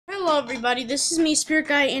Hello everybody, this is me, Spirit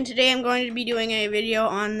Guy, and today I'm going to be doing a video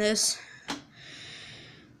on this.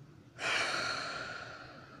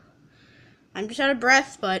 I'm just out of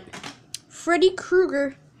breath, but Freddy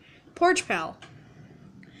Krueger Porch Pal.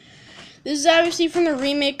 This is obviously from the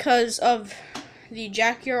remake because of the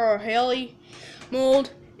Jackie or Haley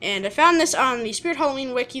mold, and I found this on the Spirit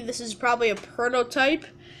Halloween wiki. This is probably a prototype,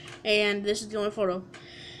 and this is the only photo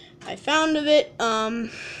I found of it.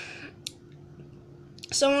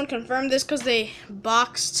 Someone confirmed this because they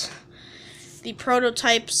boxed the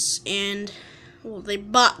prototypes, and well, they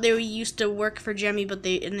used to work for Gemmy, but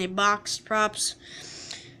they boxed props.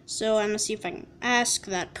 So I'm gonna see if I can ask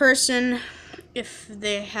that person if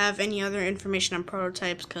they have any other information on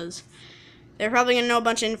prototypes, because they're probably gonna know a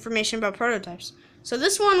bunch of information about prototypes. So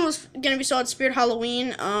this one was gonna be sold at Spirit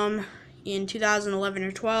Halloween in 2011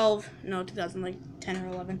 or 12, no, 2010 or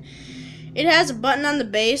 11. It has a button on the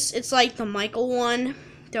base. It's like the Michael one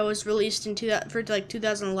that was released in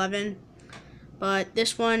 2011. But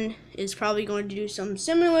this one is probably going to do something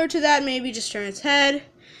similar to that. Maybe just turn its head.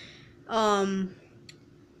 And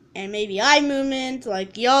maybe eye movement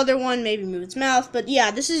like the other one. Maybe move its mouth. But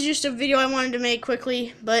yeah, this is just a video I wanted to make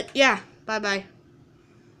quickly. But yeah, bye-bye.